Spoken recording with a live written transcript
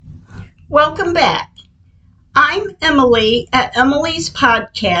Welcome back. I'm Emily at Emily's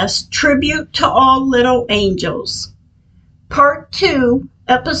podcast, Tribute to All Little Angels. Part 2,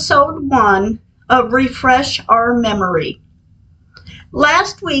 Episode 1 of Refresh Our Memory.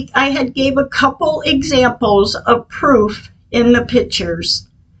 Last week I had gave a couple examples of proof in the pictures,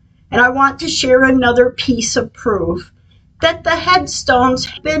 and I want to share another piece of proof that the headstones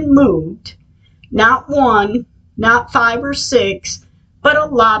have been moved. Not one, not 5 or 6, but a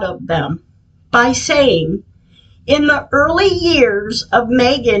lot of them, by saying, in the early years of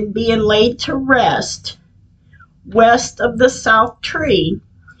Megan being laid to rest, west of the South Tree,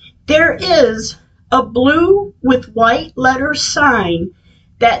 there is a blue with white letter sign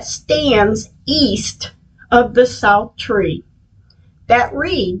that stands east of the South Tree that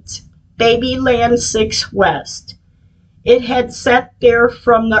reads Babyland 6 West. It had sat there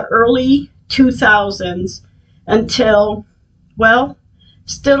from the early 2000s until,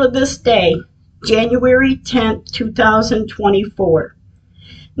 still to this day, January 10th, 2024.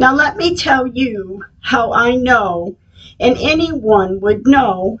 Now let me tell you how I know, and anyone would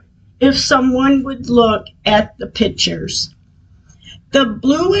know if someone would look at the pictures. The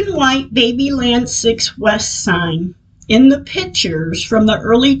blue and white Babyland 6 West sign in the pictures from the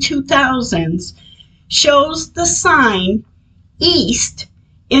early 2000s shows the sign east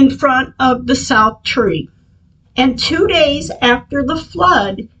in front of the South Tree. And 2 days after the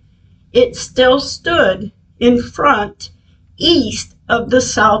flood, it still stood in front east of the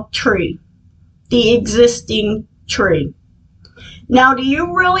South Tree, the existing tree. Now, do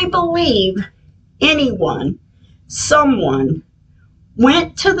you really believe someone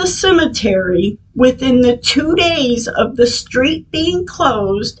went to the cemetery within the 2 days of the street being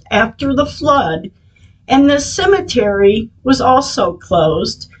closed after the flood, and the cemetery was also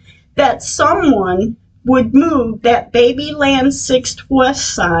closed, that someone would move that Babyland 6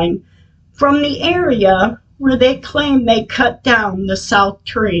 West sign from the area where they claim they cut down the South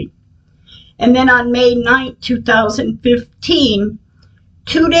Tree? And then on May 9, 2015,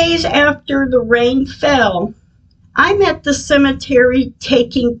 2 days after the rain fell, I'm at the cemetery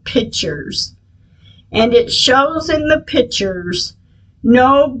taking pictures. And it shows in the pictures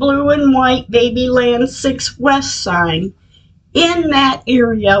no blue and white Babyland 6 West sign in that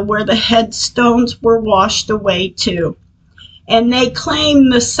area where the headstones were washed away to. And they claim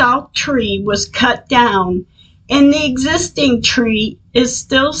the South Tree was cut down, and the existing tree is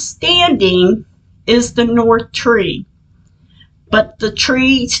still standing, is the North Tree. But the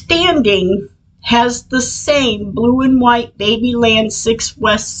tree standing has the same blue and white Babyland 6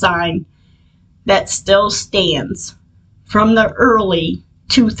 West sign that still stands from the early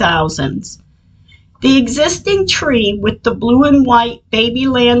 2000s. The existing tree with the blue and white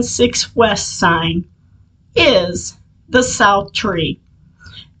Babyland 6 West sign is the South Tree.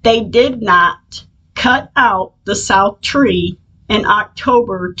 They did not cut out the South Tree in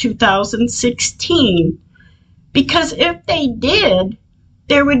October 2016, because if they did,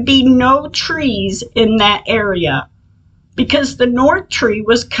 there would be no trees in that area, because the North Tree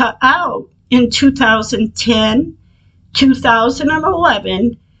was cut out in 2010,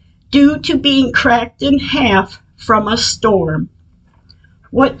 2011, due to being cracked in half from a storm.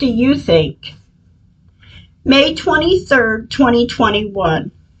 What do you think? May 23rd,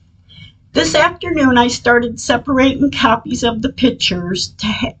 2021. This afternoon I started separating copies of the pictures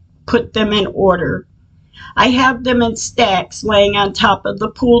to put them in order. I have them in stacks laying on top of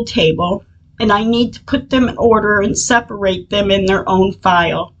the pool table, and I need to put them in order and separate them in their own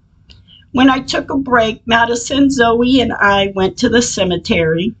file. When I took a break, Madison, Zoe, and I went to the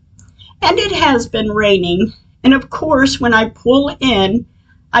cemetery, and it has been raining, and of course when I pull in,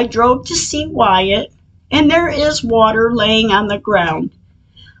 I drove to see Wyatt, and there is water laying on the ground.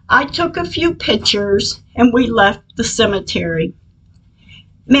 I took a few pictures, and we left the cemetery.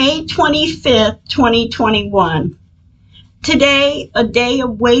 May 25th, 2021. Today, a day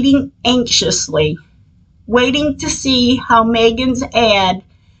of waiting anxiously, waiting to see how Megan's ad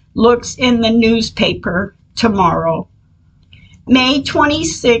looks in the newspaper tomorrow. May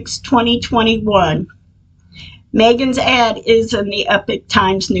 26, 2021. Megan's ad is in the Epic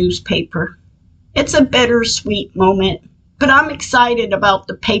Times newspaper. It's a bittersweet moment, but I'm excited about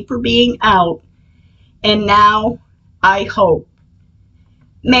the paper being out, and now I hope.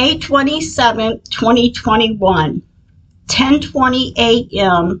 May 27, 2021, 10:20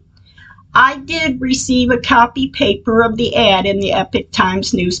 a.m. I did receive a copy paper of the ad in the Epic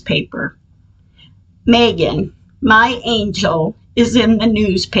Times newspaper. Megan, my angel, is in the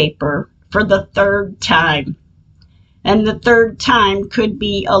newspaper for the third time. And the third time could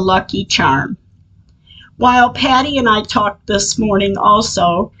be a lucky charm. While Patty and I talked this morning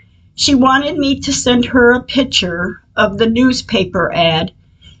also, She wanted me to send her a picture of the newspaper ad,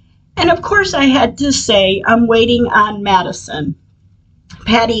 and of course I had to say I'm waiting on Madison.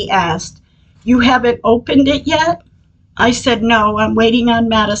 Patty asked, "You haven't opened it yet?" I said, "No, I'm waiting on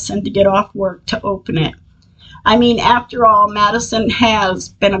Madison to get off work to open it." I mean, after all, Madison has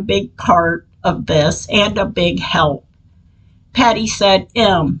been a big part of this and a big help. Patty said,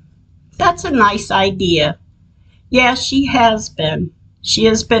 "That's a nice idea." Yeah, she has been. She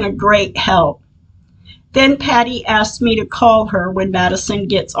has been a great help. Then Patty asked me to call her when Madison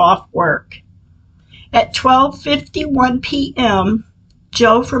gets off work. At 12:51 p.m.,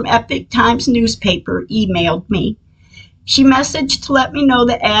 Joe from Epic Times newspaper emailed me. She messaged to let me know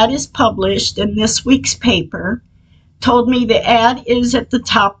the ad is published in this week's paper, told me the ad is at the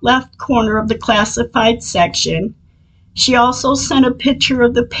top left corner of the classified section. She also sent a picture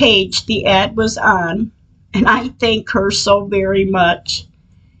of the page the ad was on, and I thank her so very much.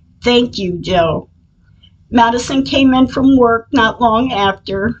 Thank you, Joe. Madison came in from work not long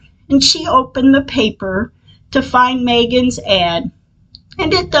after, and she opened the paper to find Megan's ad.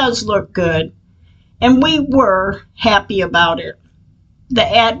 And it does look good, and we were happy about it. The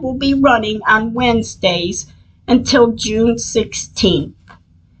ad will be running on Wednesdays until June 16th.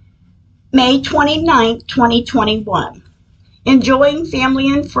 May 29, 2021. Enjoying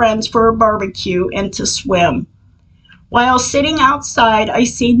family and friends for a barbecue and to swim. While sitting outside, I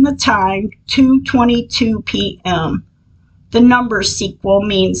seen the time, 2:22 p.m. The number sequel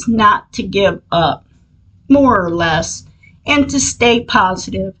means not to give up, more or less, and to stay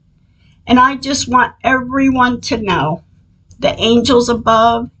positive. And I just want everyone to know, the angels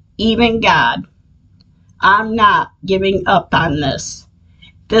above, even God, I'm not giving up on this.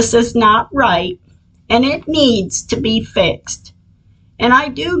 This is not right, and it needs to be fixed. And I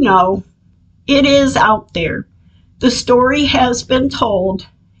do know it is out there. The story has been told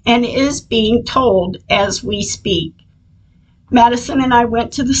and is being told as we speak. Madison and I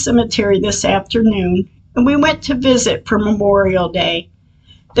went to the cemetery this afternoon, and we went to visit for Memorial Day.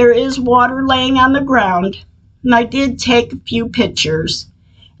 There is water laying on the ground, and I did take a few pictures.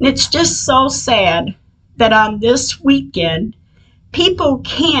 And it's just so sad that on this weekend, people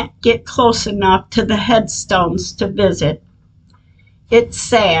can't get close enough to the headstones to visit. It's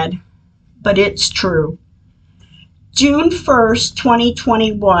sad, but it's true. June 1st,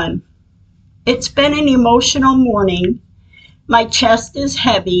 2021. It's been an emotional morning. My chest is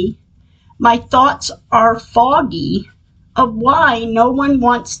heavy. My thoughts are foggy of why no one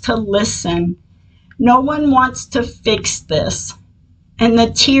wants to listen. No one wants to fix this. And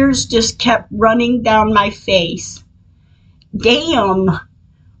the tears just kept running down my face. Damn,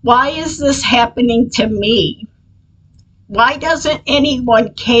 why is this happening to me? Why doesn't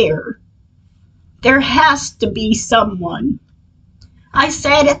anyone care? There has to be someone. I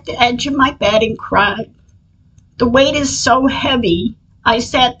sat at the edge of my bed and cried. The weight is so heavy. I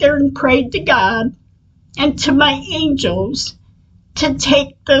sat there and prayed to God and to my angels to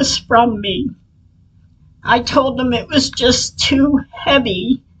take this from me. I told them it was just too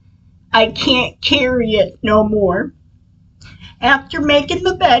heavy. I can't carry it no more. After making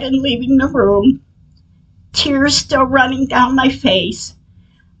the bed and leaving the room, tears still running down my face,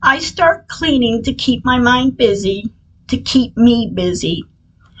 I start cleaning to keep my mind busy, to keep me busy.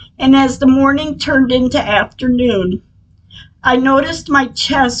 And as the morning turned into afternoon, I noticed my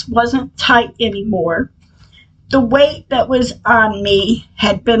chest wasn't tight anymore. The weight that was on me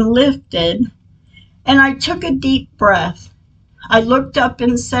had been lifted, and I took a deep breath. I looked up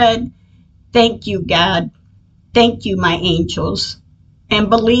and said, "Thank you, God. Thank you, my angels." And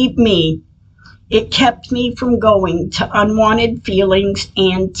believe me, it kept me from going to unwanted feelings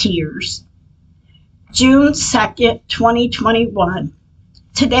and tears. June 2nd, 2021.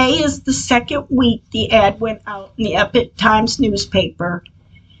 Today is the second week the ad went out in the Epic Times newspaper,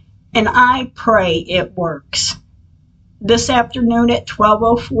 and I pray it works. This afternoon at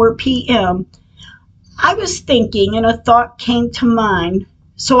 12:04 p.m., I was thinking and a thought came to mind,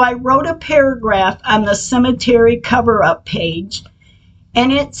 so I wrote a paragraph on the cemetery cover-up page,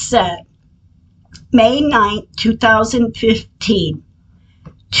 and it said, May 9, 2015,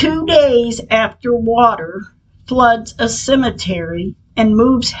 2 days after water floods a cemetery and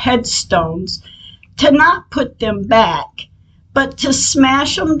moves headstones, to not put them back, but to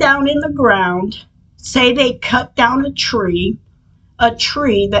smash them down in the ground, say they cut down a tree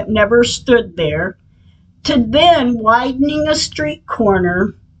that never stood there, to then widening a street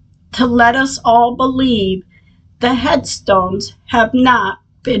corner to let us all believe the headstones have not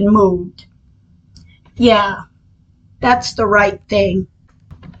been moved. Yeah, that's the right thing.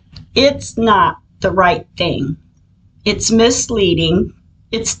 It's not the right thing. It's misleading,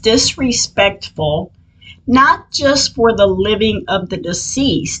 It's disrespectful, not just for the living of the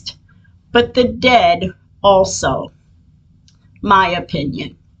deceased, but the dead also. My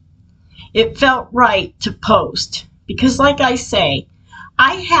opinion. It felt right to post because, like I say,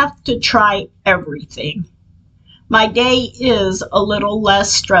 I have to try everything. My day is a little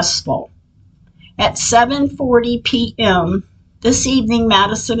less stressful. At 7:40 p.m. this evening,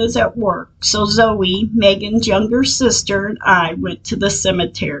 Madison is at work, so Zoe, Megan's younger sister, and I went to the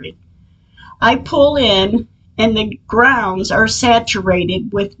cemetery. I pull in, and the grounds are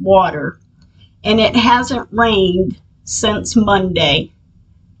saturated with water, and it hasn't rained since Monday.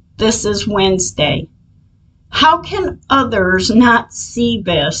 This is Wednesday. How can others not see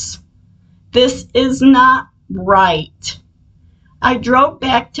this? This is not right. I drove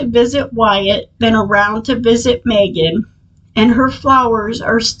back to visit Wyatt, then around to visit Megan, and her flowers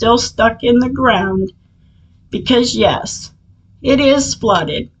are still stuck in the ground because, yes, it is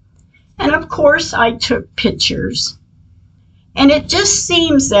flooded. And of course, I took pictures. And it just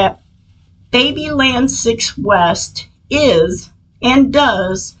seems that Babyland 6 West is and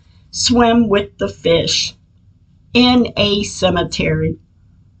does swim with the fish in a cemetery.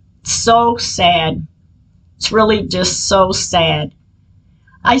 So sad. It's really just so sad.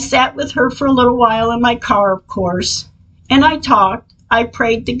 I sat with her for a little while in my car, of course, and I talked. I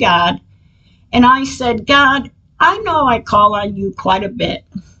prayed to God, and I said, God, I know I call on you quite a bit,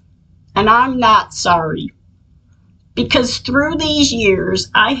 and I'm not sorry, because through these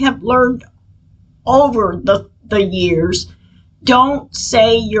years, I have learned over the years, don't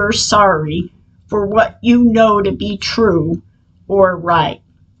say you're sorry for what you know to be true or right.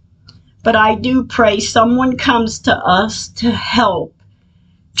 But I do pray someone comes to us to help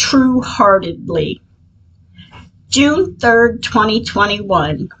true-heartedly. June 3rd,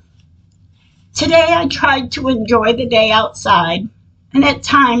 2021. Today I tried to enjoy the day outside, and at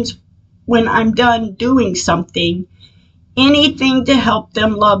times when I'm done doing something, anything to help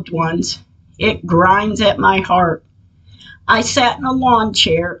them loved ones, it grinds at my heart. I sat in a lawn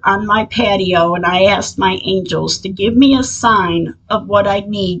chair on my patio and I asked my angels to give me a sign of what I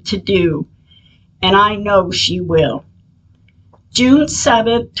need to do, and I know she will. June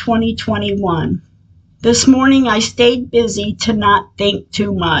 7th, 2021. This morning I stayed busy to not think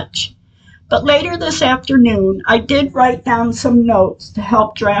too much, but later this afternoon I did write down some notes to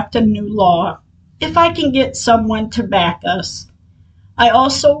help draft a new law, if I can get someone to back us. I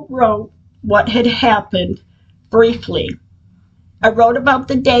also wrote what had happened briefly. I wrote about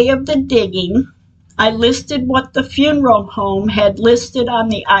the day of the digging. I listed what the funeral home had listed on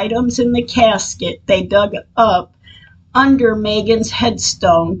the items in the casket they dug up under Megan's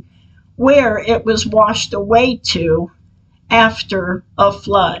headstone, where it was washed away to after a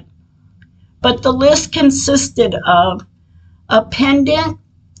flood. But the list consisted of a pendant,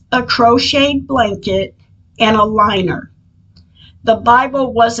 a crocheted blanket, and a liner. The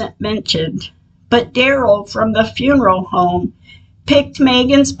Bible wasn't mentioned, but Daryl from the funeral home picked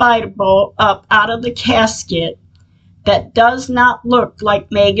Megan's Bible up out of the casket that does not look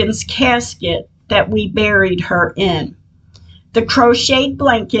like Megan's casket that we buried her in. The crocheted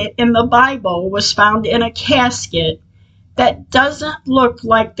blanket in the Bible was found in a casket that doesn't look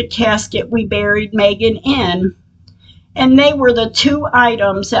like the casket we buried Megan in, and they were the two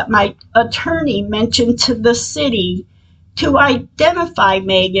items that my attorney mentioned to the city to identify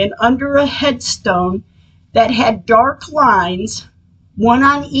Megan under a headstone that had dark lines, one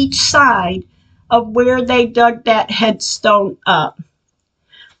on each side of where they dug that headstone up.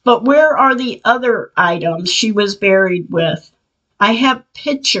 But where are the other items she was buried with? I have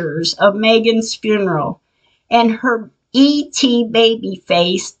pictures of Megan's funeral and her E.T. baby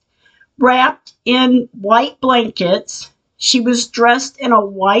face wrapped in white blankets. She was dressed in a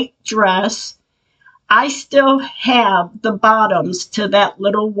white dress. I still have the bottoms to that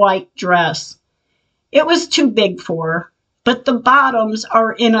little white dress. It was too big for her, but the bottoms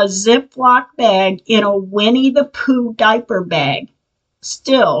are in a Ziploc bag in a Winnie the Pooh diaper bag,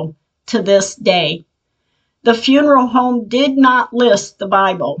 still to this day. The funeral home did not list the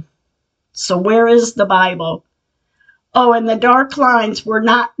Bible. So where is the Bible? Oh, and the dark lines were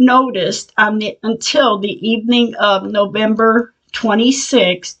not noticed until the evening of November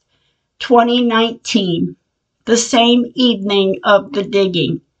 26, 2019, the same evening of the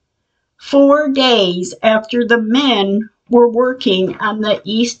digging. 4 days after the men were working on the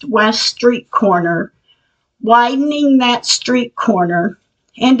east-west street corner, widening that street corner,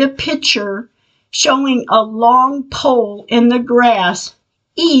 and a picture showing a long pole in the grass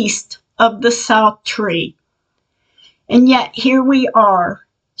east of the south tree. And yet here we are,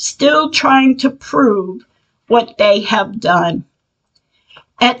 still trying to prove what they have done.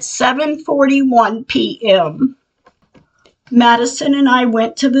 At 7:41 p.m., Madison and I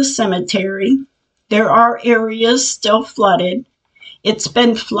went to the cemetery. There are areas still flooded. It's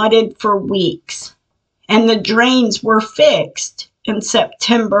been flooded for weeks, and the drains were fixed in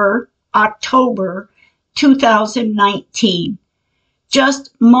September, October 2019,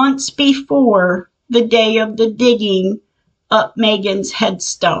 just months before the day of the digging up Megan's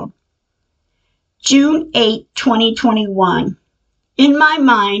headstone. June 8, 2021. In my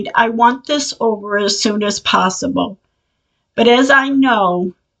mind, I want this over as soon as possible. But as I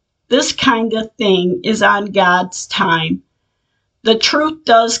know, this kind of thing is on God's time. The truth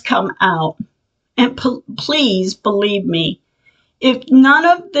does come out. And please believe me, if none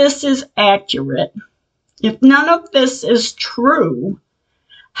of this is accurate, if none of this is true,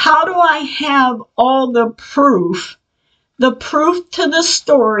 how do I have all the proof to the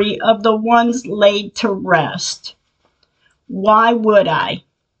story of the ones laid to rest? Why would I?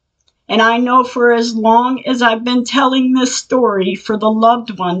 And I know for as long as I've been telling this story for the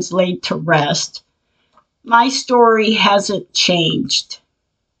loved ones laid to rest, my story hasn't changed.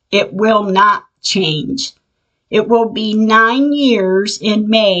 It will not change. It will be 9 years in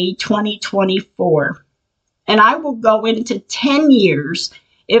May 2024. And I will go into 10 years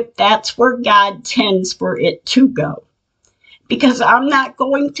if that's where God tends for it to go. Because I'm not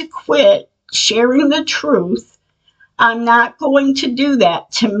going to quit sharing the truth. I'm not going to do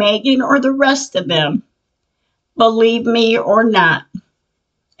that to Megan or the rest of them, believe me or not.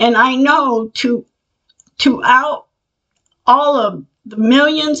 And I know throughout all of the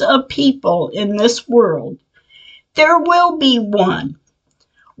millions of people in this world, there will be one.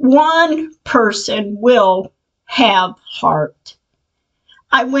 One person will have heart.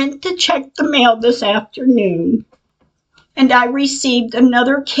 I went to check the mail this afternoon, and I received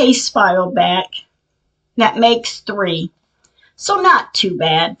another case file back. That makes 3. So not too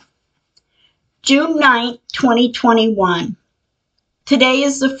bad. June 9th, 2021. Today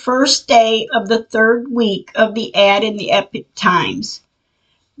is the first day of the 3rd week of the ad in the Epic Times.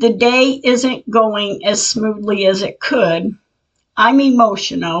 The day isn't going as smoothly as it could. I'm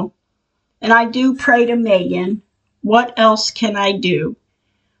emotional, and I do pray to Megan. What else can I do?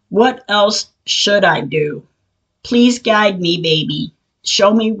 What else should I do? Please guide me, baby.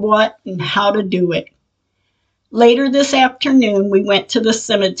 Show me what and how to do it. Later this afternoon, we went to the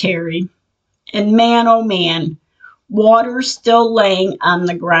cemetery, and man, oh man, water still laying on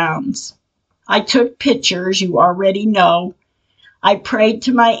the grounds. I took pictures, you already know. I prayed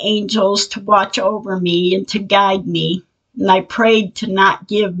to my angels to watch over me and to guide me, and I prayed to not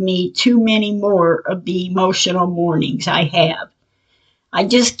give me too many more of the emotional mornings I have. I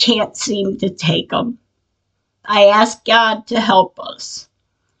just can't seem to take them. I asked God to help us.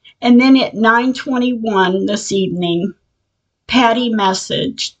 And then at 9:21 this evening, Patty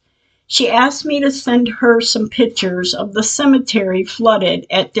messaged. She asked me to send her some pictures of the cemetery flooded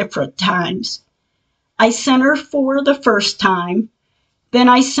at different times. I sent her 4 the first time, then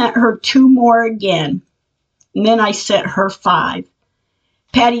I sent her 2 more again, and then I sent her 5.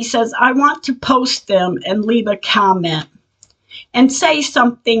 Patty says, I want to post them and leave a comment and say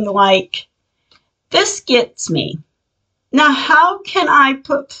something like, this gets me. Now, how can I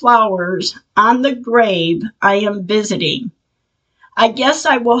put flowers on the grave I am visiting? I guess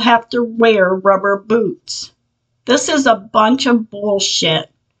I will have to wear rubber boots. This is a bunch of bullshit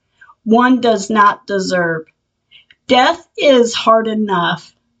one does not deserve. Death is hard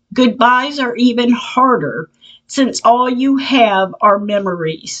enough. Goodbyes are even harder since all you have are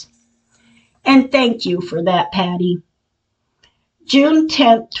memories. And thank you for that, Patty. June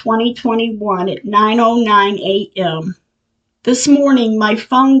 10th, 2021 at 9:09 a.m. This morning, my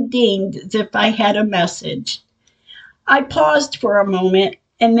phone dinged as if I had a message. I paused for a moment,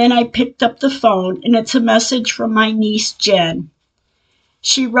 and then I picked up the phone, and it's a message from my niece, Jen.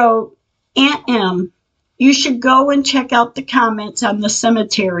 She wrote, Aunt M, you should go and check out the comments on the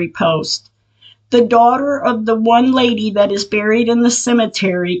cemetery post. The daughter of the one lady that is buried in the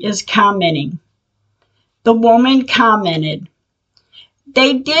cemetery is commenting. The woman commented,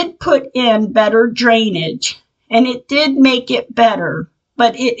 they did put in better drainage, and it did make it better,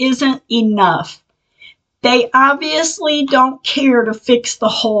 but it isn't enough. They obviously don't care to fix the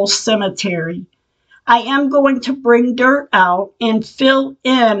whole cemetery. I am going to bring dirt out and fill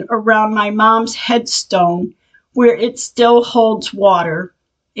in around my mom's headstone where it still holds water.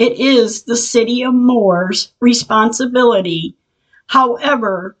 It is the City of Moore's responsibility.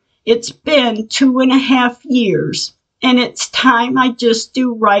 However, it's been 2.5 years, and it's time I just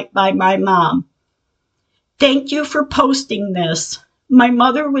do right by my mom. Thank you for posting this. My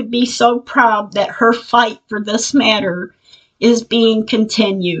mother would be so proud that her fight for this matter is being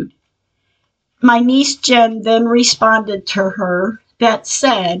continued. My niece Jen then responded to her that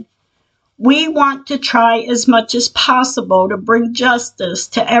said, "We want to try as much as possible to bring justice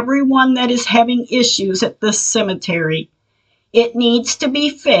to everyone that is having issues at this cemetery. It needs to be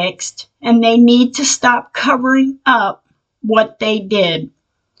fixed, and they need to stop covering up what they did."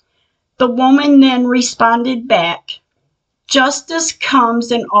 The woman then responded back, "Justice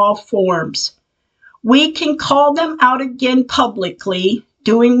comes in all forms. We can call them out again publicly,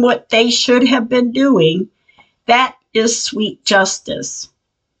 doing what they should have been doing. That is sweet justice.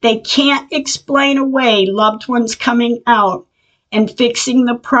 They can't explain away loved ones coming out and fixing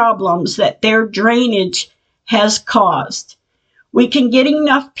the problems that their drainage has caused. We can get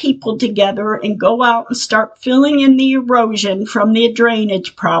enough people together and go out and start filling in the erosion from the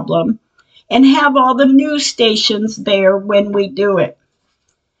drainage problem and have all the news stations there when we do it."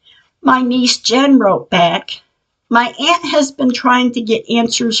 My niece Jen wrote back, "My aunt has been trying to get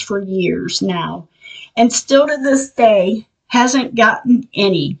answers for years now, and still to this day hasn't gotten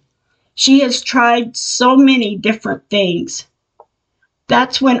any. She has tried so many different things."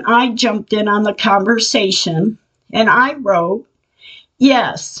 That's when I jumped in on the conversation, and I wrote,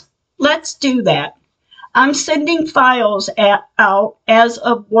 "Yes, let's do that. I'm sending files out as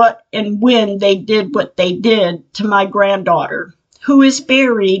of what and when they did what they did to my granddaughter, who is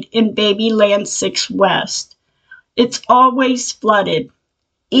buried in Babyland 6 West. It's always flooded,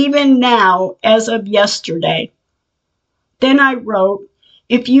 even now as of yesterday." Then I wrote,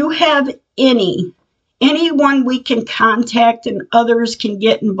 "If you have anyone we can contact and others can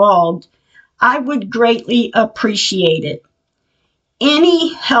get involved, I would greatly appreciate it.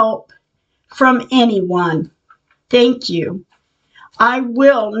 Any help from anyone. Thank you. I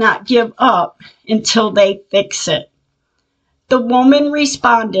will not give up until they fix it." The woman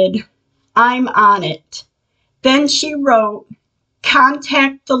responded, "I'm on it." Then she wrote,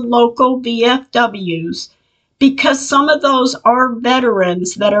 "Contact the local VFWs because some of those are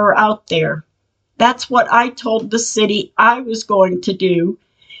veterans that are out there." That's what I told the city I was going to do,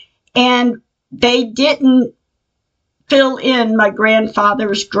 and they didn't fill in my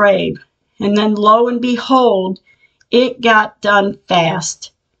grandfather's grave. And then lo and behold, it got done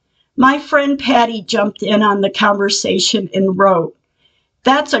fast. My friend Patty jumped in on the conversation and wrote,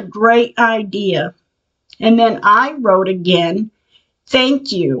 "That's a great idea." And then I wrote again,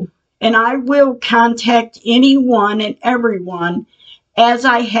 "Thank you, and I will contact anyone and everyone as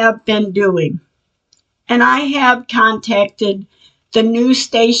I have been doing." And I have contacted the news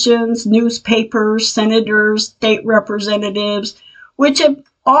stations, newspapers, senators, state representatives, which have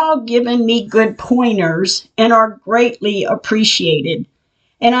all given me good pointers and are greatly appreciated.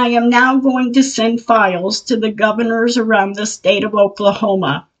 And I am now going to send files to the governors around the state of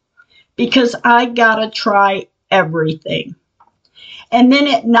Oklahoma because I gotta try everything. And then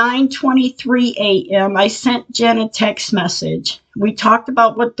at 9:23 a.m., I sent Jen a text message. We talked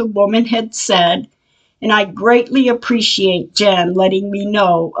about what the woman had said, and I greatly appreciate Jen letting me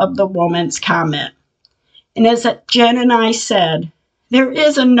know of the woman's comment. And as Jen and I said, there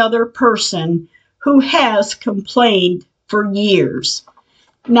is another person who has complained for years,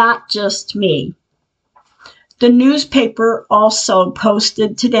 not just me. The newspaper also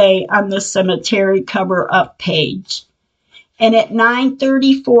posted today on the cemetery cover-up page. And at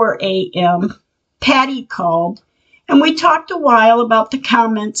 9:34 a.m., Patty called, and we talked a while about the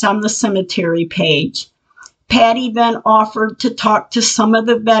comments on the cemetery page. Patty then offered to talk to some of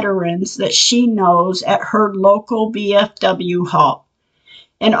the veterans that she knows at her local VFW hall.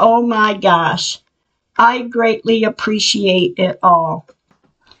 And oh my gosh, I greatly appreciate it all.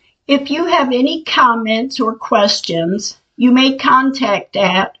 If you have any comments or questions, you may contact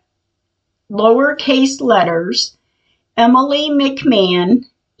at lowercase letters Emily McMahon,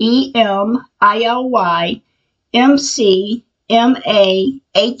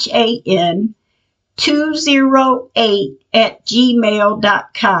 EmilymcMahan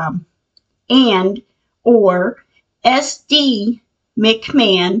 208@gmail.com and or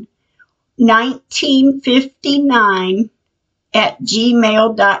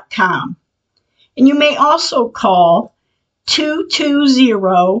sdmcmahon1959@gmail.com. And you may also call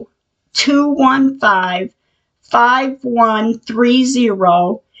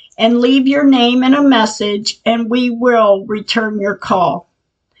 220-215-5130 and leave your name and a message, and we will return your call.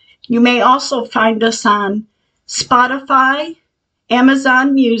 You may also find us on Spotify,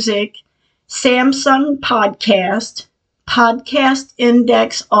 Amazon Music, Samsung Podcast, Podcast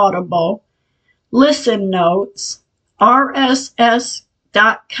Index Audible, Listen Notes, RSS.com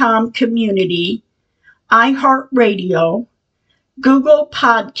Community, iHeartRadio, Google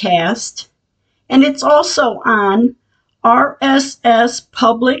Podcast, and it's also on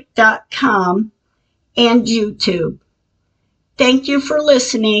rsspublic.com, and YouTube. Thank you for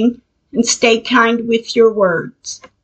listening, and stay kind with your words.